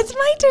Rebecca. turn. It's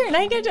my turn.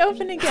 I get to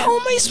open again. How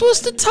am I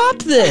supposed to top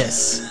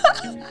this?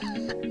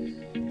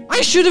 I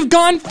should have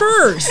gone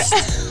first.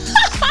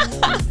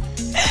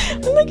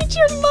 Look at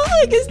your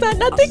mug. Is that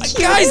not the cutest?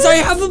 Guys, I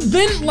have a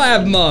Vent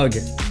Lab mug.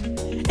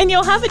 And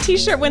you'll have a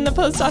t-shirt when the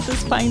post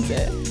office finds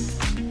it.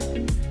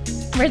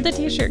 Where'd the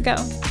t-shirt go?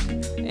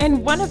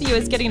 And one of you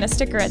is getting a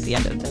sticker at the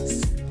end of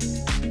this.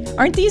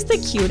 Aren't these the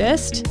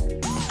cutest?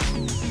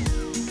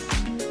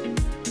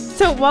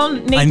 So while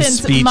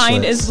Nathan's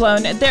mind is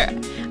blown,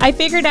 I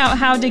figured out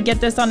how to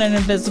get this on an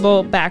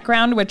invisible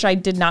background, which I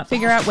did not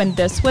figure out when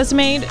this was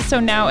made. So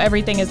now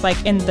everything is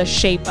like in the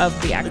shape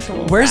of the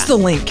actual Where's the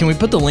link? Can we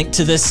put the link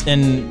to this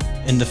in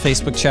the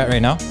Facebook chat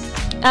right now?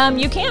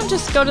 You can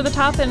just go to the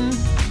top and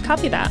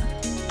copy that.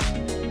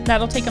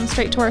 That'll take them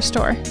straight to our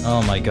store.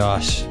 Oh my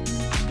gosh.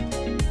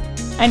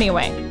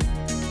 Anyway,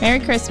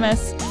 Merry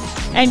Christmas.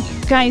 And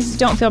guys,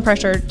 don't feel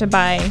pressure to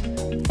buy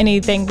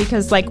anything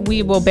because like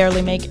we will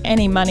barely make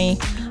any money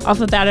off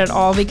of that at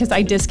all because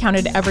I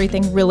discounted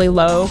everything really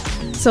low.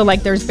 So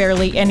like there's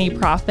barely any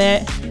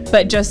profit,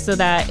 but just so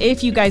that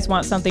if you guys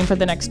want something for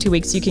the next 2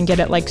 weeks, you can get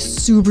it like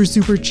super,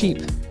 super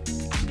cheap.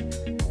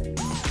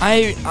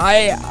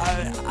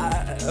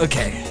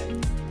 Okay.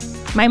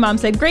 My mom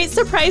said, great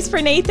surprise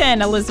for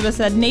Nathan. Elizabeth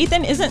said,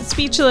 Nathan isn't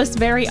speechless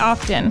very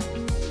often.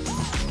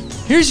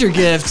 Here's your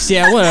gifts.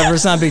 Yeah, whatever.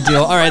 It's not a big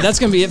deal. All right, that's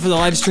going to be it for the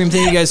live stream.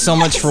 Thank you guys so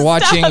much for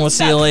watching. We'll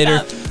see you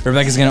later.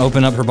 Rebecca's going to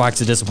open up her box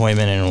of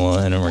disappointment and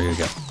we're going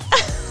to go.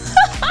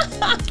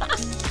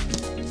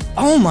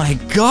 Oh my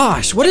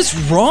gosh. What is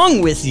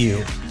wrong with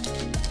you?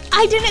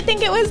 I didn't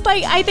think it was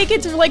like, I think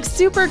it's like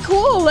super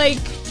cool. Like,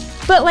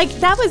 but like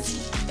that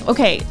was,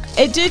 okay.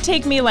 It did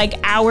take me like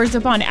hours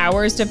upon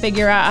hours to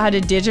figure out how to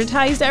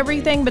digitize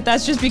everything, but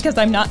that's just because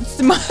I'm not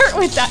smart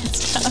with that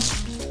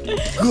stuff.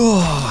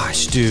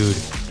 Gosh, dude.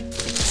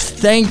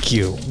 Thank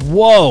you.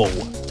 Whoa.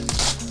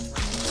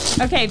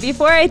 Okay,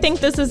 before I think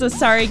this is a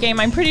sorry game,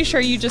 I'm pretty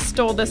sure you just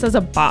stole this as a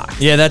box.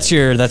 Yeah, that's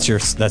your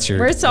game.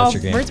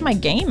 Where's my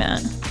game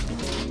at?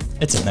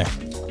 It's in there.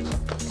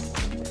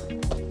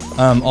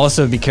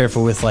 Also be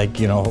careful with like,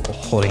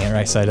 holding it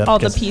right side up. All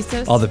the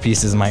pieces? All the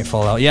pieces might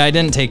fall out. Yeah, I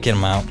didn't take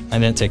them out. I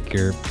didn't take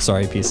your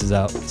sorry pieces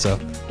out, so.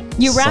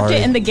 You wrapped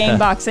it in the game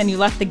box and you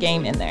left the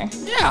game in there.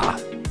 Yeah.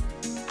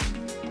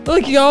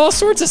 Look, you got all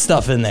sorts of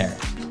stuff in there.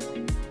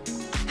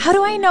 How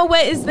do I know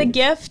what is the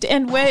gift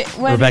and what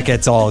Rebecca,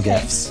 it's all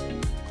gifts.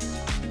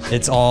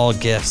 It's all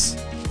gifts.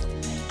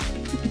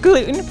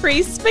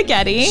 Gluten-free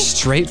spaghetti.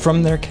 Straight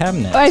from their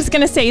cabinet. I was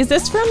going to say, is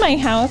this from my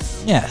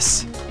house?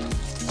 Yes.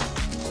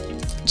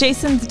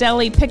 Jason's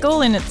Deli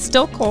pickle, and it's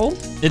still cold.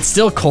 It's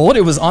still cold?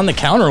 It was on the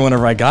counter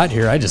whenever I got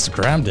here. I just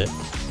grabbed it.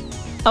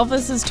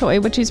 Elvis's toy,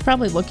 which he's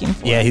probably looking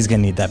for. Yeah, he's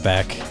going to need that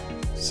back.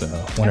 So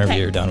whenever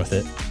you're done with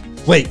it.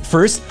 Wait,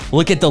 first,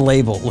 look at the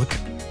label. Look.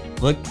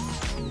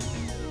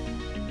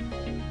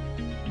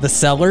 The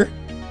seller?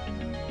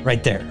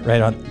 Right there,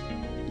 right on.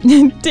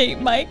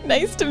 Date Mike,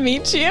 nice to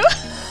meet you.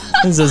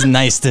 This is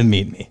nice to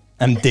meet me.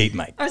 I'm Date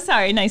Mike. Oh,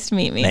 sorry, nice to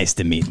meet me. Nice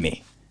to meet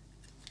me.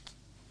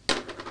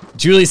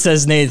 Julie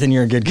says, Nathan,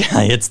 you're a good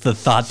guy. It's the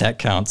thought that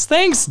counts.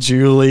 Thanks,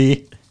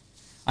 Julie.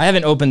 I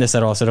haven't opened this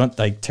at all, so I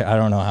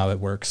don't know how it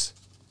works.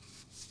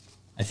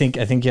 I think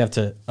you have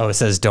to. Oh, it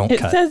says don't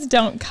cut. It says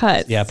don't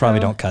cut. Yeah, probably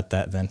don't cut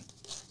that then.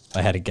 If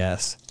I had to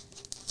guess.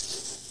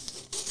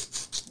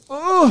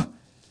 Oh,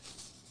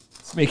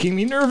 it's making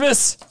me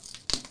nervous.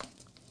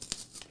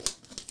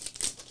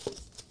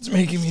 It's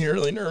making me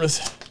really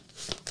nervous.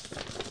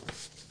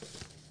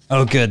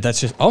 Oh, good. That's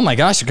just. Oh my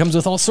gosh, it comes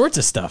with all sorts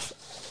of stuff.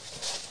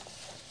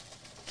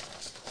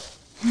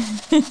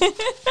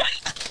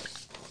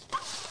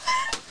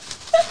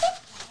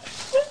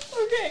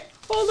 Okay,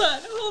 hold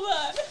on.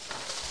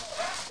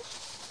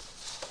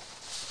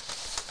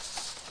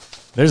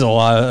 There's a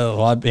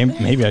lot.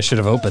 Maybe I should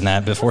have opened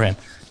that beforehand.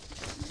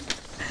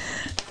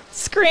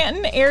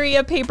 Scranton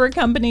Area Paper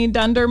Company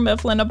Dunder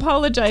Mifflin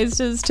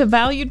apologizes to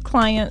valued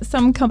clients.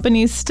 Some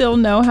companies still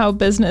know how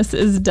business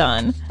is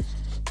done.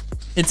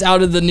 It's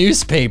out of the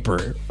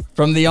newspaper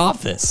from The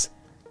Office.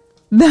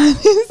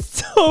 That is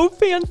so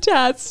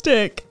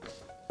fantastic.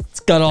 It's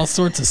got all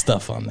sorts of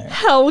stuff on there.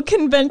 Hell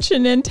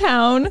convention in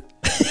town.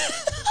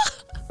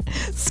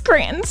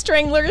 Scranton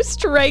Strangler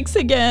strikes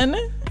again.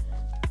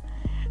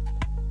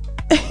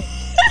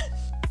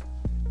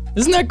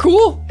 Isn't that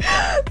cool?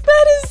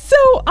 That is so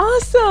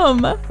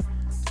awesome.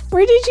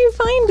 Where did you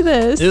find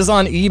this? It was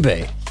on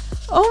eBay.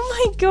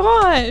 Oh my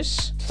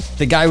gosh.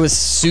 The guy was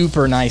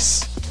super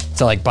nice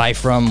to like buy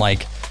from.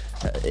 Like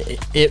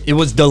it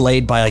was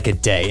delayed by like a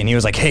day, and he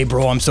was like, "Hey,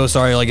 bro, I'm so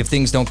sorry. Like if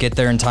things don't get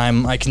there in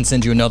time, I can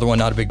send you another one.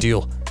 Not a big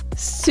deal."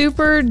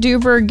 Super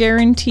duper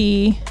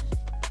guarantee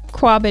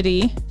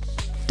quality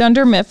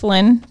Dunder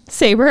Mifflin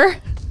saber.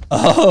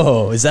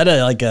 Oh, is that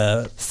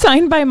a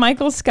Signed by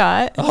Michael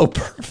Scott. Oh,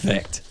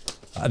 perfect.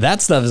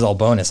 That stuff is all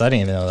bonus. I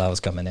didn't even know that was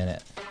coming in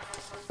it.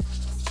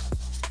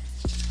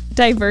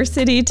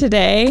 Diversity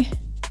Today.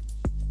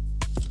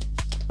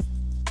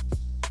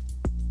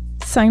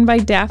 Signed by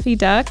Daffy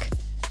Duck.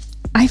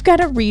 I've got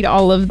to read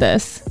all of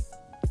this.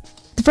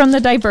 From the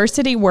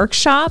Diversity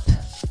Workshop.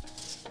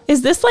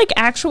 Is this like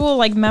actual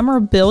like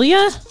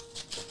memorabilia?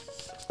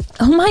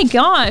 Oh my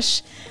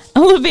gosh.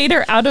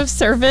 Elevator out of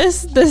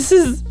service. This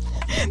is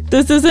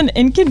an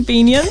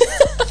inconvenience.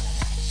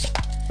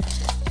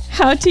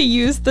 How to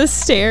use the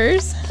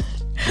stairs.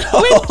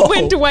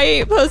 When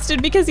Dwight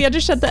posted, because he had to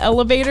shut the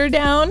elevator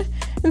down,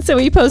 and so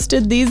he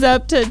posted these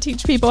up to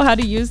teach people how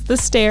to use the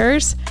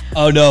stairs.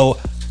 Oh no,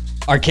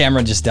 our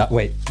camera just died.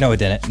 Wait, no it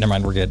didn't. Never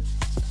mind, we're good.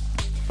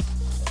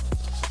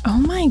 Oh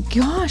my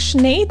gosh,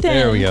 Nathan.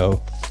 There we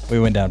go. We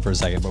went down for a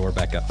second, but we're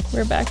back up.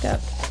 We're back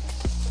up.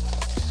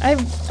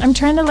 I'm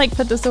trying to like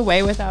put this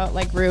away without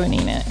like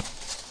ruining it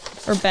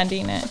or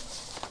bending it.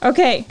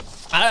 Okay.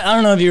 I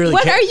don't know if you really.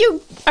 What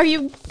are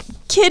you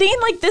kidding?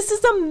 Like this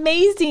is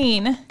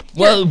amazing.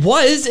 Well, it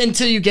was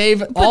until you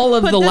gave all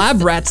of the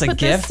lab rats a gift.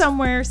 Put this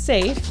somewhere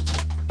safe.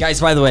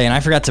 Guys, by the way, and I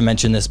forgot to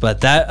mention this,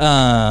 but that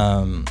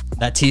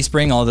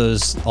Teespring, all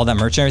that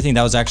merch and everything,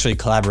 that was actually a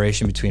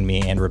collaboration between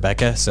me and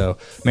Rebecca. So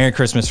Merry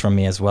Christmas from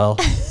me as well.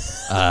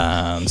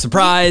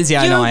 Surprise!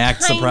 Yeah, I know I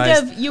act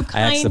surprised. You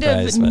kind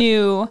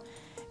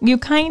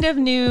of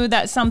knew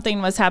that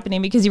something was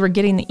happening because you were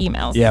getting the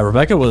emails. Yeah,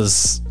 Rebecca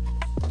was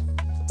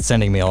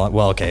sending me a lot.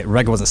 Well, okay,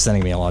 Rebecca wasn't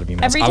sending me a lot of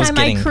emails. Every time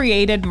I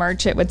created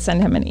merch, it would send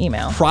him an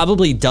email.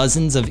 Probably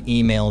dozens of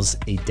emails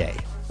a day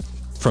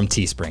from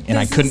Teespring, and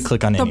I couldn't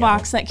click on any of them. The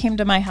box that came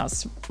to my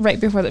house right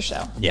before the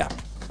show. Yeah.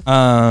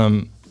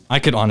 I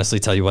could honestly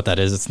tell you what that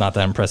is. It's not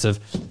that impressive.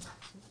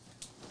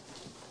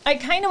 I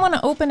kind of want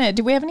to open it.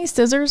 Do we have any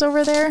scissors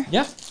over there?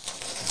 Yeah.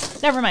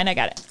 Never mind, I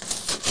got it.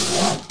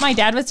 My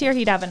dad was here,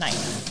 he'd have a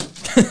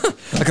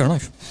knife. I got a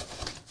knife.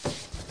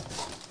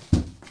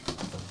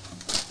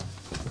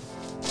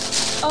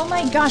 Oh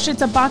my gosh,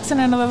 it's a box in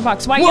another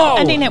box. Why are you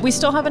ending it? We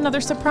still have another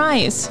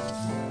surprise.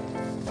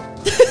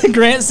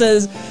 Grant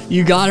says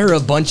you got her a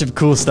bunch of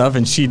cool stuff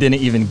and she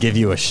didn't even give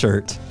you a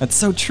shirt. That's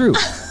so true.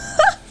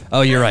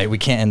 Oh, you're right. We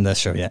can't end the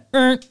show yet.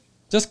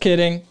 Just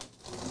kidding.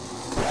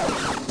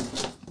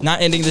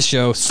 Not ending the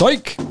show.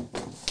 Psych.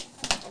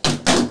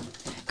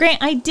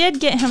 Grant, I did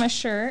get him a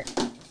shirt.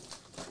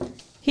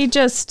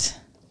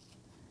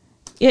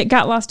 It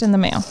got lost in the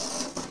mail.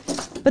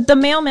 But the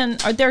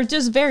mailmen, they're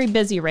just very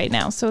busy right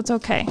now, so it's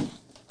okay.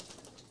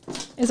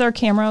 Is our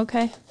camera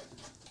okay?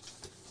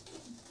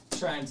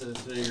 Trying to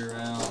figure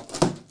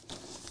out.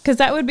 Because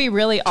that would be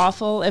really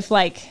awful if,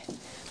 like,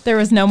 there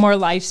was no more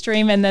live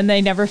stream and then they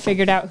never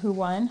figured out who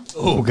won.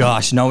 Oh,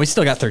 gosh. No, we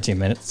still got 13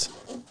 minutes.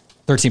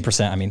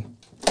 13%, I mean.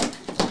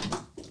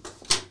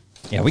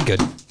 Yeah, we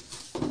good.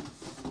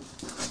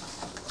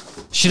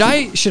 Should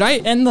I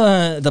end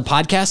the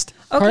podcast?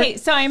 Okay,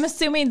 so I'm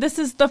assuming this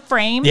is the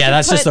frame. Yeah,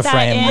 that's just the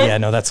frame. Yeah,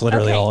 no, that's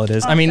literally all it is.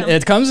 Awesome. I mean,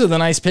 it comes with a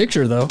nice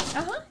picture, though.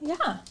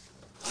 Yeah.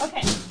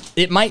 Okay.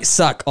 It might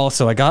suck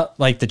also. I got,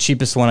 like, the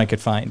cheapest one I could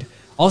find.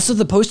 Also,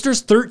 the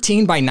poster's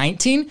 13 by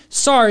 19.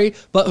 Sorry,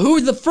 but who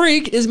the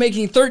freak is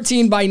making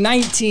 13 by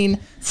 19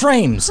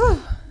 frames?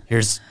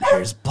 Here's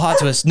plot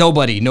twist.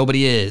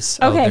 Nobody is.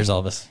 Okay. Oh, there's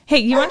Elvis. Hey,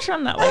 you want to turn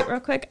on that light real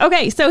quick?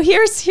 Okay, so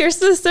here's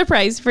the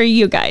surprise for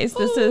you guys.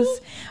 This is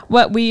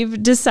what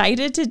we've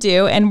decided to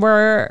do, and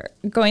we're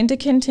going to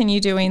continue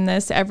doing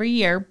this every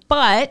year.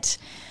 But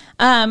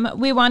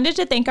we wanted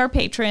to thank our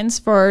patrons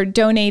for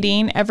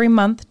donating every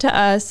month to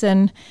us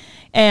and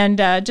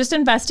just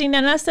investing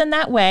in us in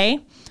that way.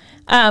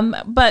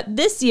 But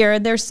this year,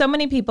 there's so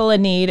many people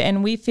in need,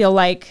 and we feel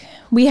like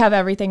we have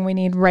everything we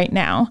need right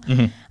now.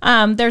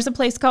 There's a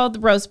place called the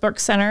Rosebrook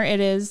Center. It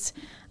is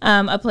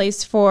a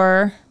place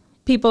for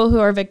people who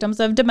are victims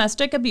of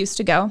domestic abuse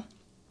to go.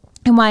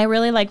 And why I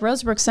really like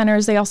Rosebrook Center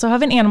is they also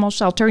have an animal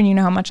shelter, and you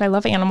know how much I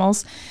love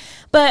animals.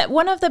 But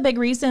one of the big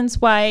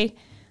reasons why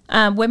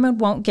women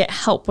won't get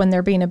help when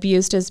they're being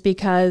abused is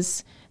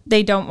because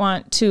they don't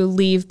want to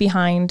leave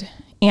behind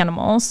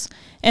animals.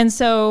 And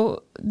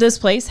so this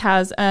place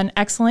has an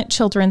excellent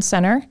children's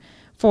center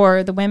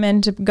for the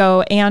women to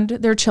go and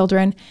their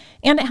children,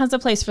 and it has a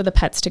place for the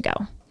pets to go.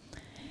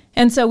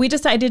 And so we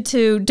decided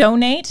to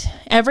donate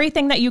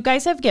everything that you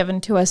guys have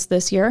given to us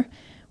this year,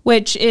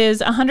 which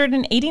is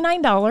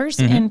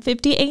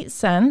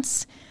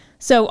 $189.58.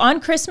 So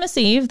on Christmas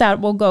Eve,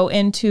 that will go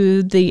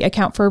into the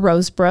account for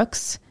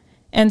Rosebrooks.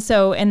 And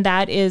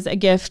that is a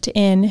gift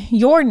in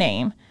your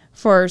name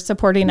for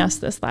supporting us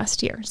this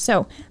last year.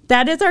 So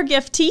that is our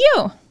gift to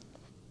you.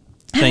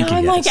 Thank you,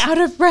 I'm guys. like out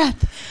of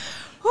breath.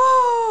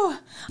 Woo.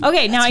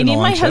 Okay, now I need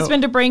my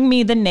husband to bring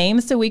me the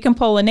name so we can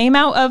pull a name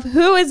out of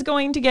who is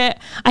going to get.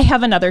 I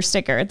have another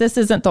sticker. This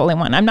isn't the only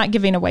one. I'm not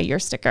giving away your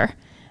sticker.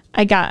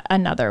 I got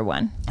another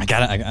one.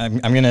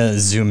 I'm going to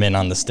zoom in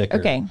on the sticker.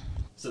 Okay.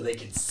 So they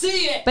can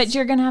see it. But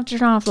you're going to have to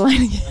turn off the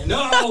light again.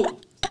 No.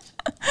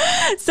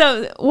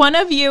 So one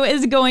of you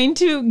is going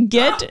to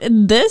get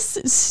this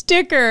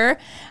sticker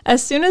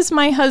as soon as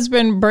my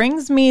husband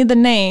brings me the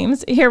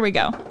names. Here we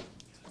go.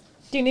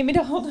 Do you need me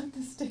to hold up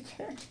the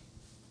sticker?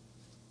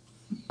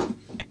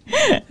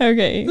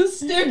 Okay. The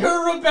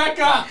sticker,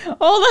 Rebecca.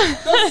 Hold on.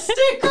 The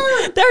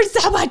sticker. There's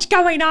so much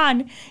going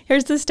on.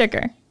 Here's the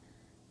sticker.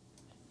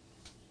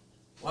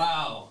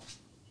 Wow.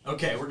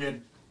 Okay, we're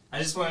good. I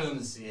just wanted them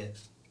to see it.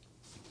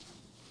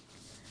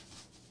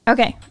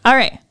 Okay. All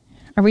right.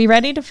 Are we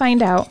ready to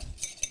find out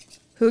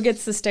who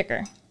gets the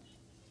sticker?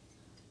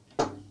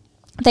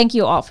 Thank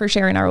you all for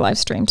sharing our live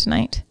stream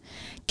tonight.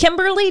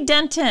 Kimberly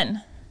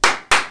Denton.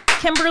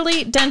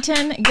 Kimberly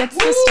Denton gets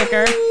the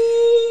sticker.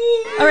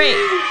 All right,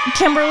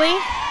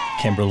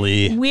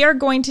 Kimberly, we are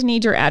going to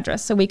need your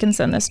address so we can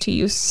send this to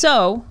you.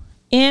 So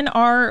in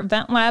our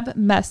VentLab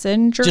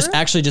Messenger.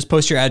 Just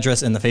post your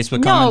address in the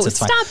Facebook comments. It's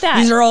stop fine.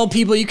 that. These are all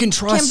people you can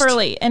trust.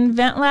 Kimberly, in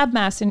VentLab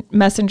VentLab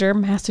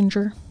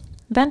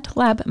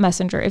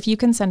Messenger, if you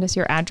can send us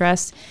your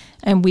address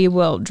and we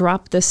will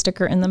drop this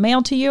sticker in the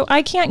mail to you.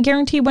 I can't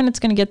guarantee when it's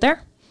going to get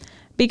there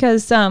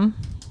because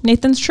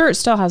Nathan's shirt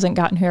still hasn't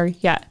gotten here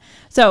yet.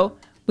 So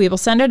we will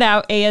send it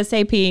out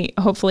ASAP.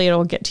 Hopefully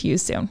it'll get to you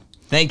soon.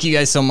 Thank you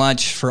guys so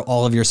much for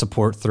all of your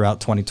support throughout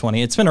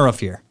 2020. It's been a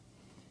rough year.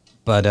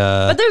 But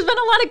there's been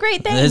a lot of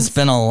great things. There's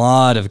been a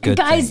lot of good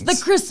things. Guys, things.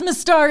 the Christmas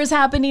Star is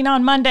happening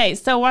on Monday,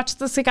 so watch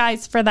the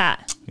skies for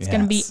that. It's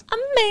going to be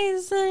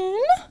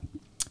amazing.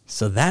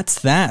 So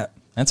that's that.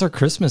 That's our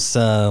Christmas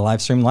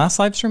live stream, last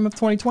live stream of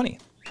 2020.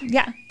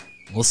 Yeah.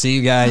 We'll see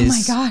you guys. Oh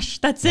my gosh,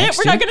 that's it.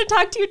 We're not going to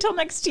talk to you till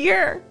next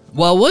year.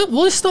 Well,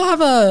 we'll still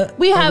have a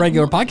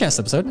regular podcast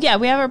episode. Yeah,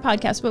 we have our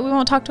podcast, but we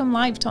won't talk to them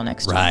live till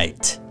next year.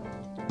 Right.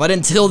 But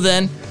until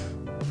then,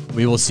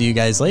 we will see you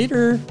guys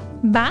later.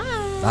 Bye.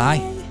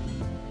 Bye.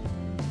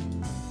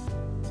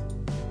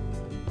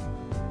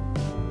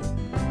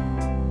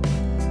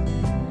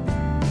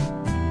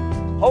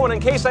 Oh, and in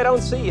case I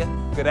don't see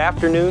you, good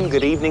afternoon,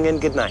 good evening,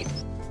 and good night.